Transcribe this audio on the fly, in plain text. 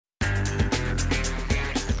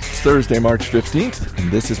Thursday, March 15th,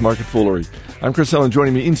 and this is Market Foolery. I'm Chris Hill, and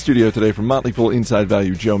joining me in studio today from Motley Fool Inside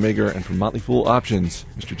Value, Joe Magyar, and from Motley Fool Options,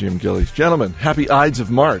 Mr. Jim Gillies. Gentlemen, happy Ides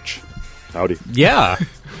of March. Howdy. Yeah.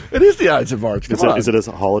 It is the Ides of March. Is it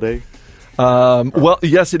a holiday? Well,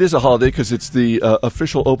 yes, it is a holiday because it's the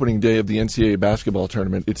official opening day of the NCAA basketball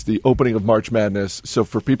tournament. It's the opening of March Madness. So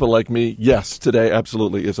for people like me, yes, today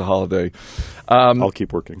absolutely is a holiday. I'll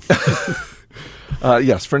keep working.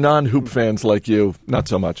 Yes, for non-hoop fans like you, not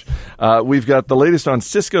so much. We've got the latest on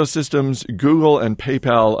Cisco Systems, Google, and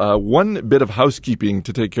PayPal. One bit of housekeeping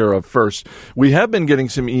to take care of first. We have been getting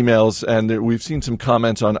some emails, and we've seen some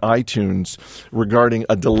comments on iTunes regarding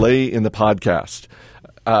a delay in the podcast.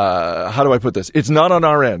 How do I put this? It's not on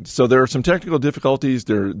our end. So there are some technical difficulties.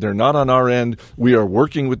 They're not on our end. We are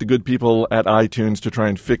working with the good people at iTunes to try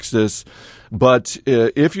and fix this. But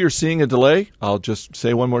if you're seeing a delay, I'll just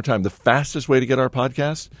say one more time. The fastest way to get our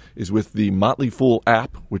podcast is with the Motley Fool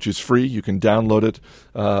app, which is free. You can download it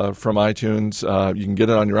from iTunes. You can get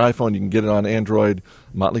it on your iPhone. You can get it on Android.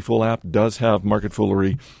 Motley Fool app does have Market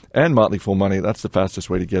Foolery and Motley Fool Money. That's the fastest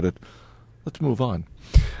way to get it. Let's move on.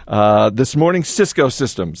 This morning, Cisco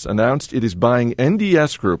Systems announced it is buying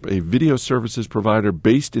NDS Group, a video services provider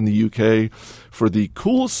based in the UK, for the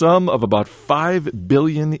cool sum of about $5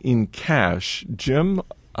 billion in cash. Jim,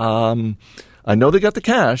 I know they got the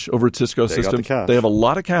cash over at Cisco Systems. They have a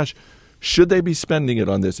lot of cash. Should they be spending it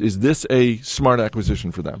on this? Is this a smart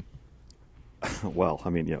acquisition for them? Well, I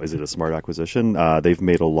mean, is it a smart acquisition? They've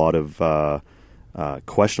made a lot of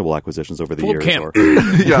questionable acquisitions over the years.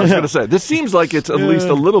 Yeah, I was going to say this seems like it's at least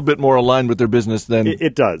a little bit more aligned with their business than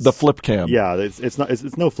it does. The flip cam. Yeah,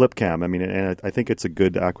 it's no flip cam. I mean, and I think it's a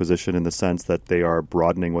good acquisition in the sense that they are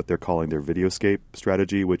broadening what they're calling their videoscape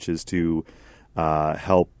strategy, which is to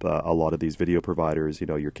help a lot of these video providers.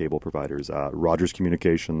 Your cable providers, Rogers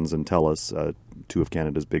Communications and TELUS, two of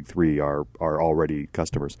Canada's big three, are already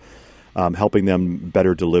customers, helping them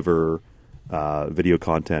better deliver video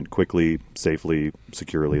content quickly, safely,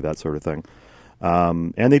 securely, that sort of thing.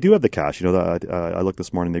 And they do have the cash. I looked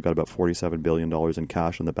this morning, they've got about $47 billion in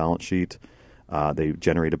cash on the balance sheet. They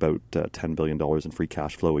generate about $10 billion in free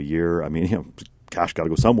cash flow a year. I mean, cash got to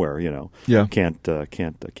go somewhere, Yeah. Can't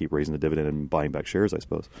keep raising the dividend and buying back shares, I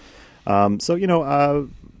suppose.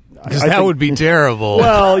 Because that would be terrible.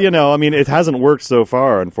 Well, I mean, it hasn't worked so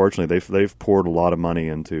far. Unfortunately, they've poured a lot of money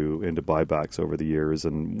into buybacks over the years,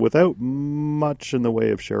 and without much in the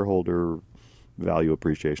way of shareholder value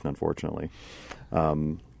appreciation. Unfortunately,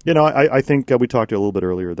 I think we talked a little bit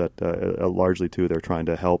earlier that largely too they're trying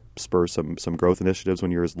to help spur some growth initiatives.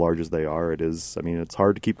 When you're as large as they are, it's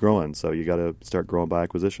hard to keep growing. So you got to start growing by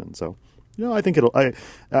acquisition. So. I think it'll. I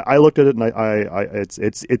looked at it, and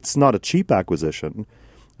it's not a cheap acquisition.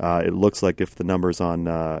 It looks like if the numbers on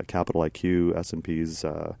Capital IQ, S&P's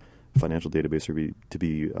financial database are to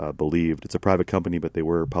be believed, it's a private company, but they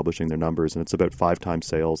were publishing their numbers, and it's about 5 times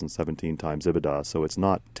sales and 17 times EBITDA. So it's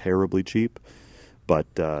not terribly cheap, but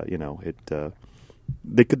they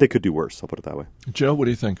could do worse. I'll put it that way. Joe, what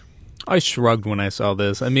do you think? I shrugged when I saw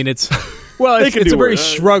this. I mean, it's a very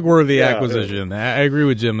shrug-worthy acquisition. I agree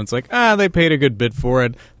with Jim. It's like, they paid a good bit for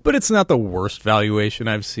it, but it's not the worst valuation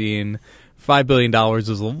I've seen. $5 billion is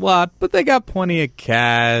a lot, but they got plenty of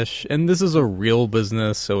cash, and this is a real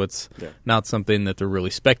business, so it's not something that they're really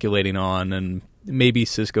speculating on, and maybe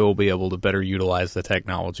Cisco will be able to better utilize the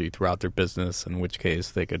technology throughout their business, in which case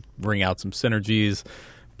they could bring out some synergies.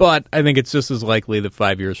 But I think it's just as likely that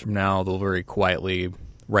 5 years from now they'll very quietly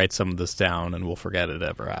write some of this down and we'll forget it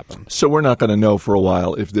ever happened. So we're not going to know for a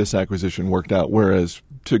while if this acquisition worked out, whereas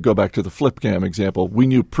to go back to the Flipcam example, we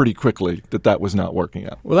knew pretty quickly that was not working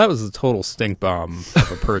out. Well, that was a total stink bomb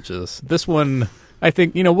of a purchase. This one, I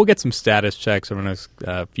think, we'll get some status checks over the next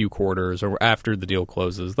few quarters or after the deal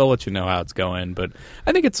closes. They'll let you know how it's going, but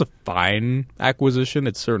I think it's a fine acquisition.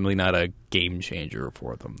 It's certainly not a game changer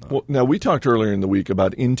for them, though. Well, now, we talked earlier in the week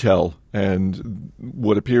about Intel and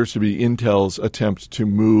what appears to be Intel's attempt to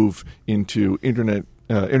move into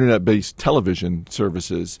internet-based television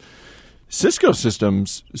services. Cisco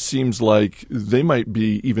Systems seems like they might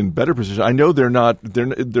be even better positioned. I know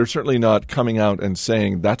they're certainly not coming out and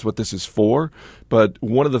saying that's what this is for, but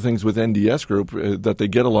one of the things with NDS Group that they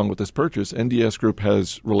get along with this purchase, NDS Group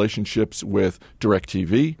has relationships with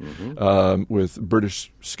DirecTV, with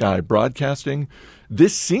British Sky Broadcasting.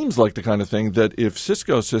 This seems like the kind of thing that if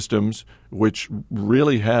Cisco Systems, which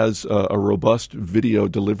really has a robust video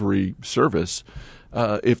delivery service,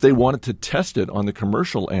 if they wanted to test it on the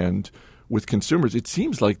commercial end with consumers, it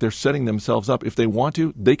seems like they're setting themselves up. If they want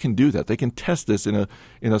to, they can do that. They can test this in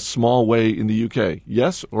a small way in the UK.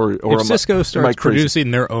 Yes, or if Cisco starts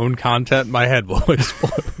producing their own content, my head will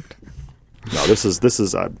explode. No, this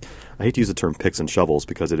is. I hate to use the term picks and shovels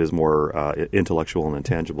because it is more intellectual and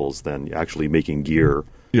intangibles than actually making gear.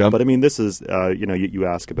 Yeah. But I mean, this is. You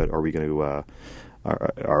ask about are we going to.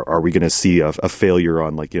 Are we going to see a failure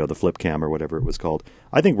on the flip cam or whatever it was called?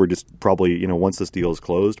 I think we're just probably once this deal is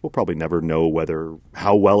closed, we'll probably never know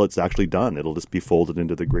how well it's actually done. It'll just be folded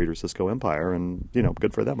into the greater Cisco empire, and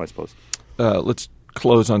good for them, I suppose. Let's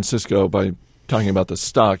close on Cisco by talking about the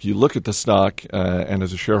stock. You look at the stock, and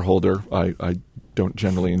as a shareholder, I don't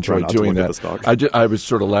generally enjoy doing that. I was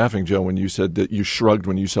sort of laughing, Joe, when you said that you shrugged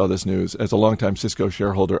when you saw this news. As a longtime Cisco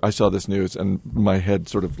shareholder, I saw this news and my head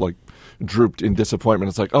sort of drooped in disappointment.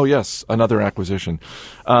 It's like, oh yes, another acquisition.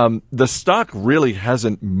 The stock really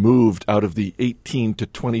hasn't moved out of the $18 to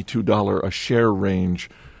 $22 a share range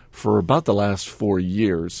for about the last 4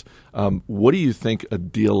 years. What do you think a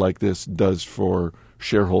deal like this does for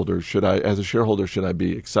shareholders? As a shareholder, should I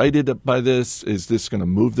be excited by this? Is this going to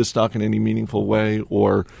move the stock in any meaningful way,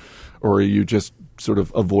 or are you just sort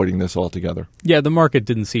of avoiding this altogether? Yeah, the market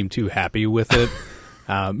didn't seem too happy with it,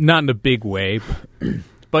 not in a big way.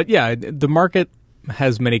 But yeah, the market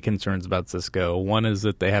has many concerns about Cisco. One is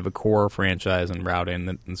that they have a core franchise in routing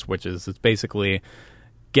and switches. It's basically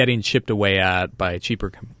getting chipped away at by cheaper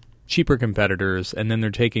competitors, and then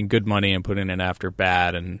they're taking good money and putting it after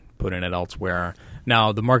bad and putting it elsewhere.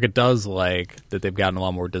 Now, the market does like that they've gotten a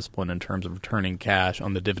lot more discipline in terms of returning cash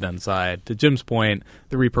on the dividend side. To Jim's point,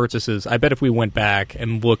 the repurchases, I bet if we went back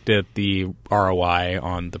and looked at the ROI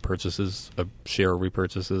on the purchases of share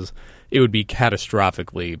repurchases, it would be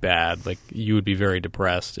catastrophically bad. You would be very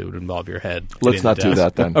depressed. It would involve your head. Let's not do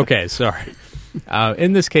that then. Okay, sorry.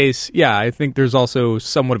 In this case, yeah, I think there's also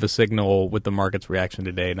somewhat of a signal with the market's reaction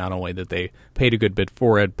today, not only that they paid a good bit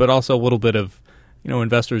for it, but also a little bit of,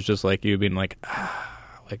 investors just like you being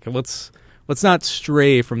let's not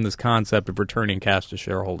stray from this concept of returning cash to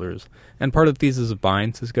shareholders. And part of the thesis of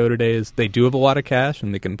buying Cisco today is they do have a lot of cash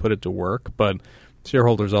and they can put it to work, but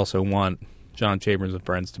shareholders also want John Chambers and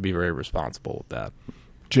friends to be very responsible with that.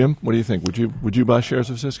 Jim, what do you think? Would you buy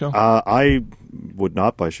shares of Cisco? I would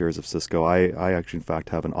not buy shares of Cisco. I actually, in fact,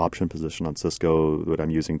 have an option position on Cisco that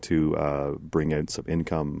I'm using to bring out some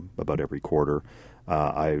income about every quarter.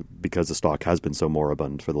 Because the stock has been so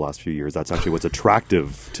moribund for the last few years, that's actually what's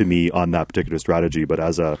attractive to me on that particular strategy. But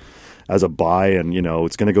as a buy, and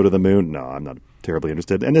it's going to go to the moon, no, I'm not terribly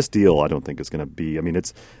interested. And this deal, I don't think is going to be. I mean,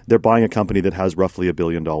 they're buying a company that has roughly $1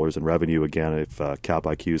 billion in revenue. Again, if Cap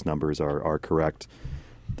IQ's numbers are correct,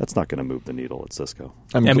 that's not going to move the needle at Cisco.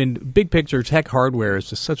 I mean, big picture, tech hardware is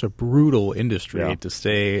just such a brutal industry to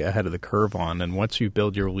stay ahead of the curve on. And once you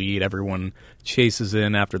build your lead, everyone chases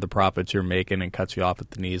in after the profits you're making and cuts you off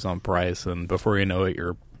at the knees on price. And before you know it,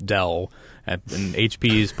 you're Dell. And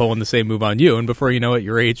HP is pulling the same move on you. And before you know it,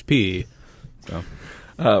 you're HP. So.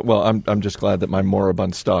 Well, I'm just glad that my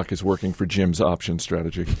moribund stock is working for Jim's option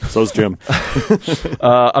strategy. So's Jim.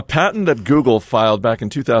 A patent that Google filed back in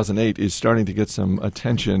 2008 is starting to get some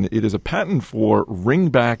attention. It is a patent for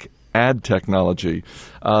ringback ad technology.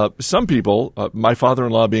 Some people, my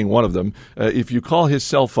father-in-law being one of them, if you call his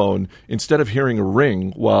cell phone, instead of hearing a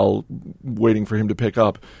ring while waiting for him to pick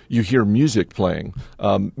up, you hear music playing.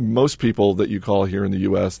 Most people that you call here in the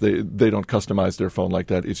U.S., they don't customize their phone like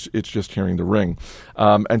that. It's just hearing the ring.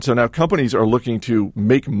 And so now companies are looking to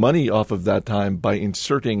make money off of that time by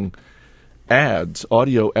inserting ads,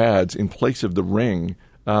 audio ads, in place of the ring.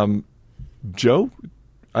 Joe,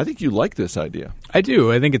 I think you like this idea. I do.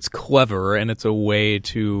 I think it's clever, and it's a way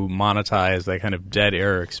to monetize that kind of dead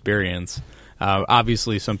air experience.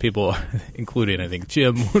 Obviously, some people, including I think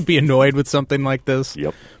Jim, would be annoyed with something like this.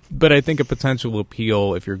 Yep. But I think a potential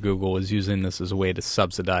appeal, if you're Google, is using this as a way to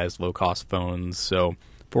subsidize low-cost phones. So,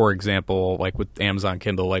 for example, like with Amazon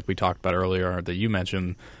Kindle, like we talked about earlier, that you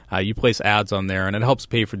mentioned, you place ads on there, and it helps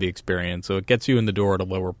pay for the experience. So it gets you in the door at a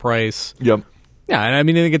lower price. Yep. Yeah, and I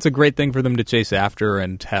mean, I think it's a great thing for them to chase after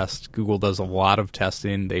and test. Google does a lot of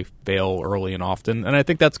testing. They fail early and often, and I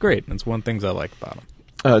think that's great. That's one of the things I like about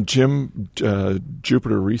them. Jim,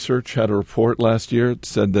 Jupiter Research had a report last year. It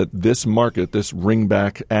said that this market, this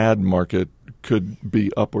ringback ad market, could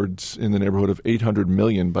be upwards in the neighborhood of $800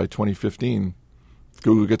 million by 2015. If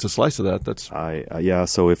Google gets a slice of that, that's... Yeah,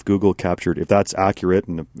 so if Google captured... If that's accurate,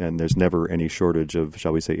 and there's never any shortage of,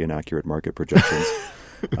 shall we say, inaccurate market projections...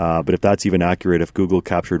 but if that's even accurate, if Google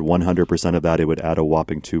captured 100% of that, it would add a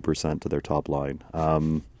whopping 2% to their top line.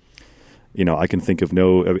 I can think of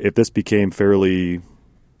if this became fairly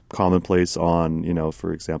commonplace on,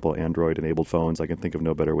 for example, Android-enabled phones, I can think of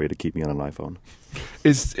no better way to keep me on an iPhone.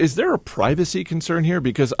 Is there a privacy concern here?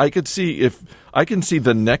 Because I can see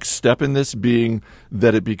the next step in this being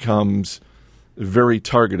that it becomes very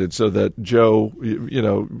targeted, so that Joe,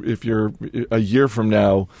 if you're a year from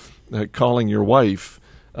now calling your wife,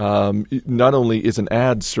 not only is an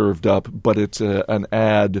ad served up, but it's an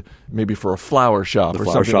ad maybe for a flower shop or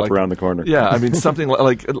something shop around the corner. Yeah, I mean something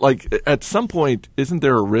like at some point, isn't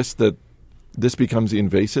there a risk that this becomes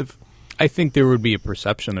invasive? I think there would be a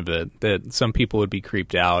perception of it that some people would be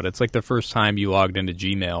creeped out. It's like the first time you logged into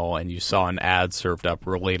Gmail and you saw an ad served up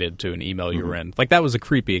related to an email you were in. Like, that was a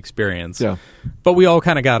creepy experience. Yeah. But we all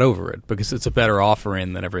kind of got over it because it's a better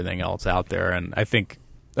offering than everything else out there. And I think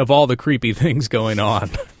of all the creepy things going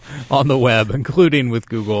on the web, including with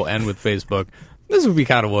Google and with Facebook, this would be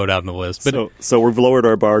kind of low down the list. But so we've lowered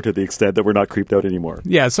our bar to the extent that we're not creeped out anymore.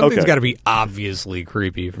 Yeah, something's got to be obviously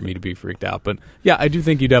creepy for me to be freaked out. But yeah, I do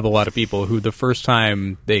think you'd have a lot of people who the first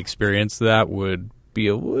time they experienced that would be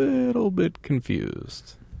a little bit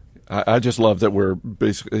confused. I just love that we're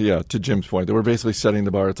basically, to Jim's point, that we're basically setting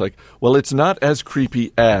the bar. It's like, well, it's not as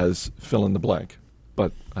creepy as fill in the blank.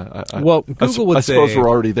 But Google would say, I suppose we're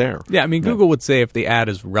already there. Yeah, I mean, Google would say if the ad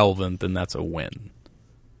is relevant, then that's a win.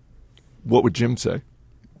 What would Jim say?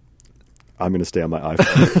 I'm going to stay on my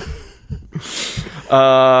iPhone.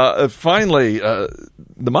 Finally,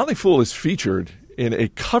 The Motley Fool is featured in a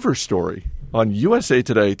cover story on USA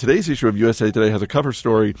Today. Today's issue of USA Today has a cover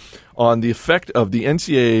story on the effect of the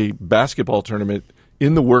NCAA basketball tournament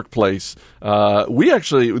in the workplace.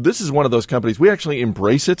 This is one of those companies, we actually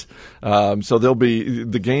embrace it. So there'll be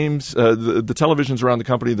the games, the televisions around the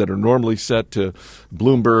company that are normally set to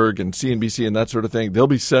Bloomberg and CNBC and that sort of thing, they'll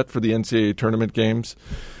be set for the NCAA tournament games.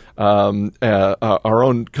 Our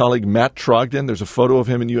own colleague Matt Trogdon, there's a photo of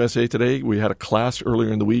him in USA Today. We had a class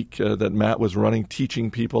earlier in the week that Matt was running,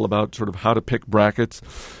 teaching people about sort of how to pick brackets.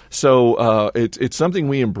 So it's something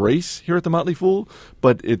we embrace here at the Motley Fool,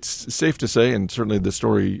 but it's safe to say, and certainly the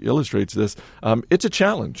story illustrates this, it's a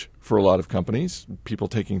challenge for a lot of companies, people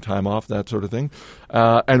taking time off, that sort of thing.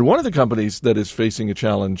 And one of the companies that is facing a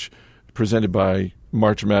challenge presented by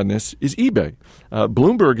March Madness is eBay.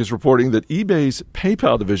 Bloomberg is reporting that eBay's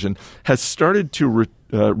PayPal division has started to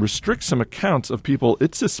restrict some accounts of people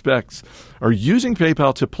it suspects are using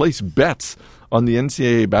PayPal to place bets on the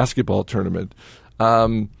NCAA basketball tournament.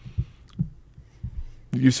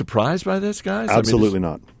 You surprised by this, guys? Absolutely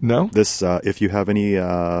not. No? This, if you have any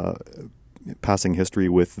passing history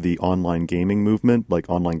with the online gaming movement, like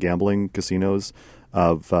online gambling casinos,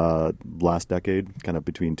 of last decade, kind of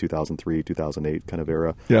between 2003, 2008 kind of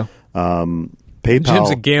era. Yeah. PayPal. Jim's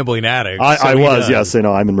a gambling addict. I was, yes.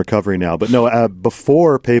 I'm in recovery now. But no,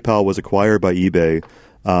 before PayPal was acquired by eBay,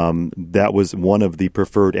 that was one of the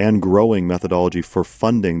preferred and growing methodology for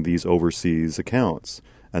funding these overseas accounts.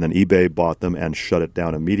 And then eBay bought them and shut it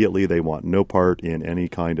down immediately. They want no part in any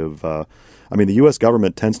kind of the U.S.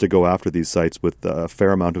 government tends to go after these sites with a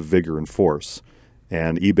fair amount of vigor and force.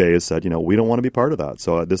 And eBay has said, we don't want to be part of that.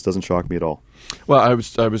 So this doesn't shock me at all. Well, I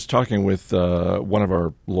was talking with one of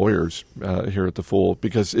our lawyers here at the Fool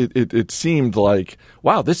because it seemed like,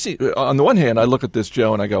 wow, on the one hand, I look at this,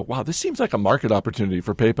 Joe, and I go, wow, this seems like a market opportunity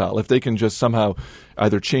for PayPal if they can just somehow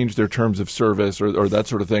either change their terms of service or that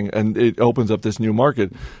sort of thing, and it opens up this new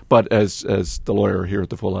market. But as the lawyer here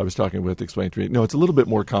at the Fool I was talking with explained to me, no, it's a little bit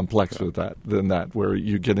more complex than that, where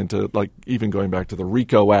you get into like even going back to the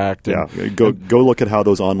RICO Act. Go look at how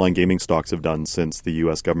those online gaming stocks have done since the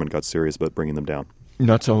U.S. government got serious about bringing them down.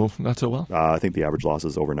 Not so well? I think the average loss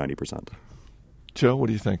is over 90%. Joe, what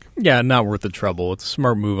do you think? Yeah, not worth the trouble. It's a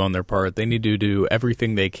smart move on their part. They need to do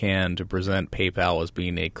everything they can to present PayPal as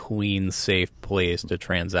being a clean, safe place to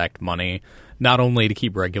transact money, not only to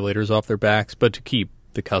keep regulators off their backs, but to keep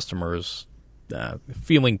the customers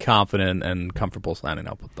feeling confident and comfortable signing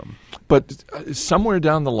up with them. But somewhere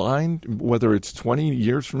down the line, whether it's 20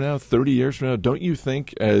 years from now, 30 years from now, don't you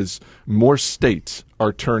think as more states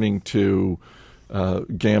are turning to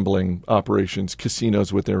gambling operations,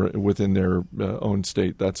 casinos within their own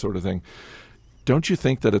state, that sort of thing, don't you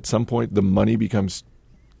think that at some point the money becomes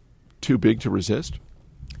too big to resist?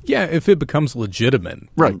 Yeah, if it becomes legitimate.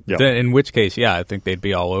 Right. Then in which case, yeah, I think they'd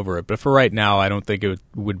be all over it. But for right now, I don't think it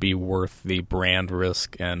would be worth the brand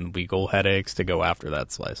risk and legal headaches to go after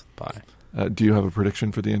that slice of the pie. Do you have a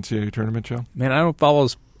prediction for the NCAA tournament, Joe? Man, I don't follow.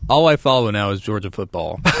 All I follow now is Georgia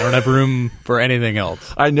football. I don't have room for anything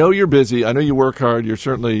else. I know you're busy. I know you work hard. You're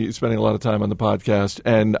certainly spending a lot of time on the podcast,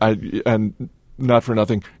 and not for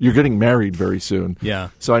nothing, you're getting married very soon. Yeah.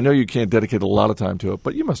 So I know you can't dedicate a lot of time to it,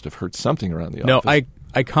 but you must have heard something around the office. No,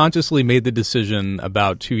 I consciously made the decision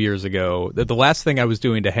about 2 years ago that the last thing I was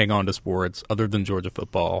doing to hang on to sports other than Georgia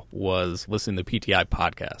football was listening to PTI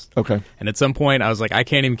podcast. Okay. And at some point I was like, I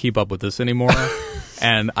can't even keep up with this anymore.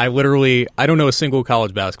 And I don't know a single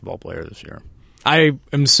college basketball player this year. I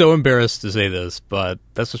am so embarrassed to say this, but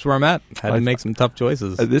that's just where I'm at. Had to make some tough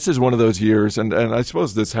choices. This is one of those years, and I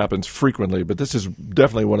suppose this happens frequently, but this is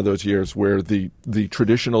definitely one of those years where the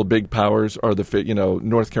traditional big powers are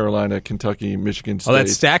North Carolina, Kentucky, Michigan State. Oh, that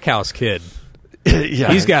Stackhouse kid.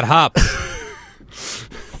 Yeah. He's got hops.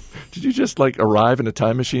 Did you just arrive in a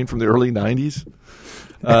time machine from the early 90s?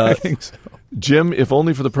 I think so. Jim, if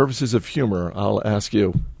only for the purposes of humor, I'll ask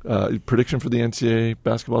you, prediction for the NCAA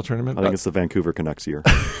basketball tournament? I think it's the Vancouver Canucks year.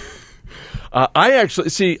 I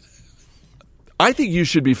think you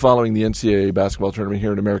should be following the NCAA basketball tournament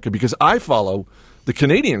here in America because I follow the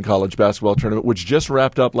Canadian college basketball tournament, which just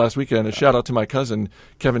wrapped up last weekend. A shout out to my cousin,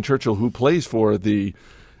 Kevin Churchill, who plays for the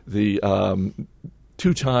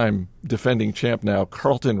two-time defending champ now,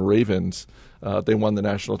 Carleton Ravens. They won the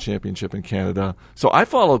national championship in Canada. So I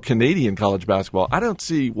follow Canadian college basketball. I don't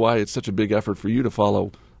see why it's such a big effort for you to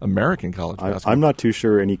follow American college basketball. I'm not too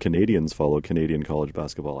sure any Canadians follow Canadian college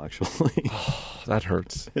basketball, actually. That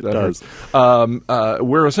hurts. It does.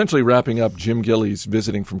 We're essentially wrapping up Jim Gillies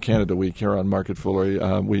visiting from Canada Week here on Market Foolery.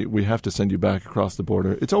 We have to send you back across the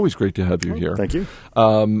border. It's always great to have you here. Thank you.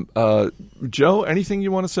 Joe, anything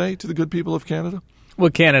you want to say to the good people of Canada?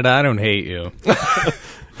 Well, Canada, I don't hate you.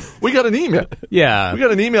 We got an email. Yeah. We got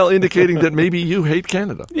an email indicating that maybe you hate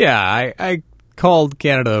Canada. Yeah, I called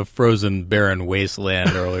Canada a frozen, barren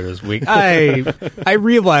wasteland earlier this week. I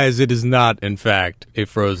realize it is not, in fact, a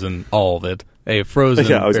frozen, all of it. A frozen,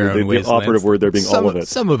 barren wasteland. The operative word there being all of it.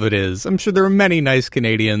 Some of it is. I'm sure there are many nice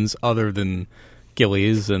Canadians other than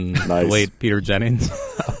Gillies and the late Peter Jennings.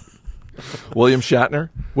 William Shatner.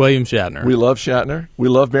 We love Shatner. We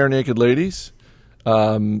love Bare Naked Ladies.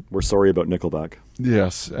 We're sorry about Nickelback.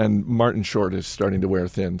 Yes, and Martin Short is starting to wear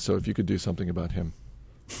thin, so if you could do something about him.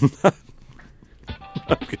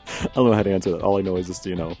 I don't know how to answer that. All I know is just,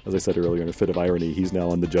 as I said earlier, in a fit of irony, he's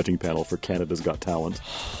now on the judging panel for Canada's Got Talent.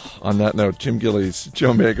 On that note, Jim Gillies,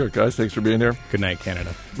 Joe Mager, guys, thanks for being here. Good night,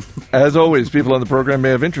 Canada. As always, people on the program may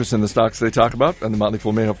have interest in the stocks they talk about, and the Motley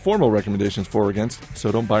Fool may have formal recommendations for or against,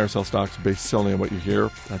 so don't buy or sell stocks based solely on what you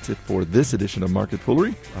hear. That's it for this edition of Market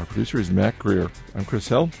Foolery. Our producer is Matt Greer. I'm Chris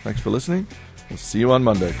Hill. Thanks for listening. We'll see you on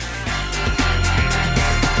Monday.